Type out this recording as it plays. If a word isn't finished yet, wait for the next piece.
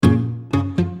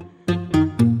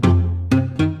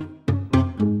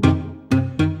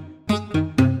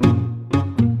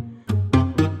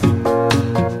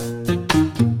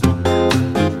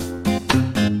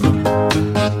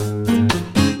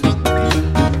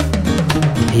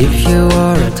If you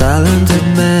are a talented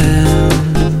man,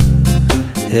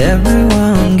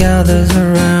 everyone gathers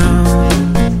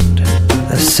around.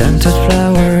 A scented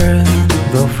flower,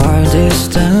 though far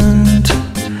distant,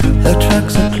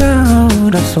 attracts a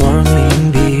cloud of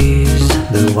swarming bees.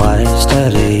 The wise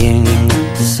studying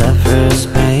suffers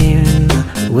pain.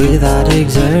 Without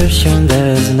exertion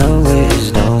there is no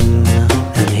wisdom,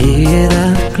 and he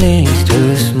that clings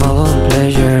to small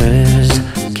pleasures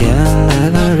can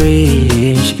never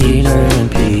reach inner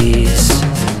peace.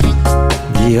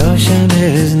 The ocean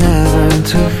is never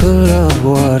too full of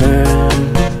water.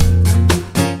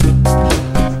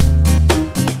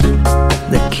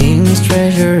 The king's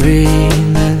treasury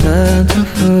never too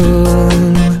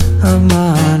full of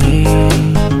money.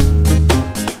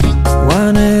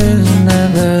 One is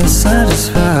never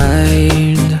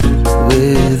satisfied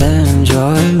with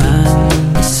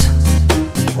enjoyments.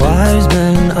 Wise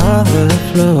men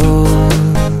overflow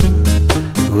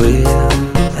with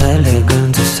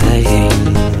elegant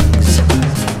sayings.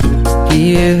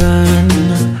 Even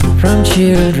from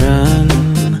children,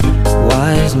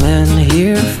 wise men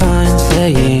here find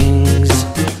sayings.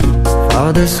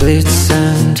 For the sweet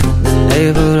scent, the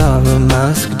navel of a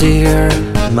musk deer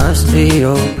must be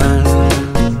open.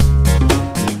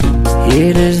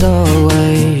 It is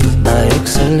always by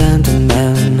excellent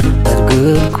men that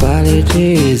good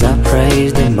qualities are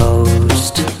praised the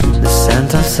most. The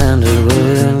scent of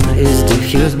sandalwood is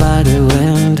diffused by the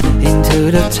wind into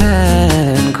the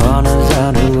 10 corners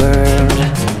of the world.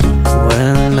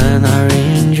 When men are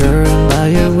injured by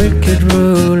a wicked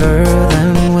ruler,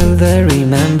 then will they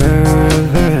remember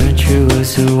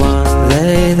virtuous one.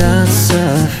 They that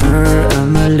suffer a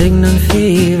malignant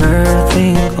fever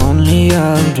think only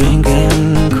of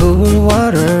drinking cool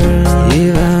water.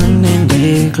 Even in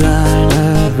decline,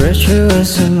 a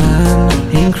virtuous man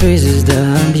increases the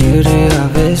beauty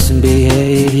of his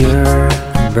behaviour.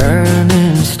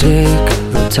 Burning stick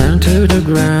returned to the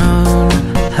ground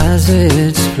has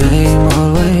its flame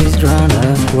always drawn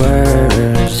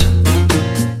upwards.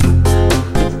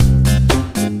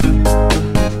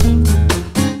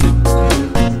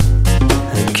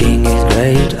 The king is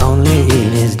great only in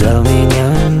his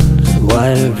dominions,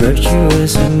 while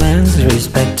virtuous a man's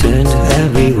respected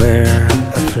everywhere.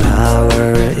 A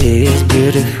flower is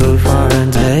beautiful for a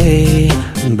day,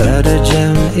 but a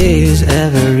gem is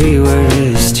everywhere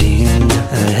esteemed.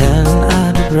 A hen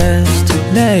at rest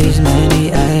lays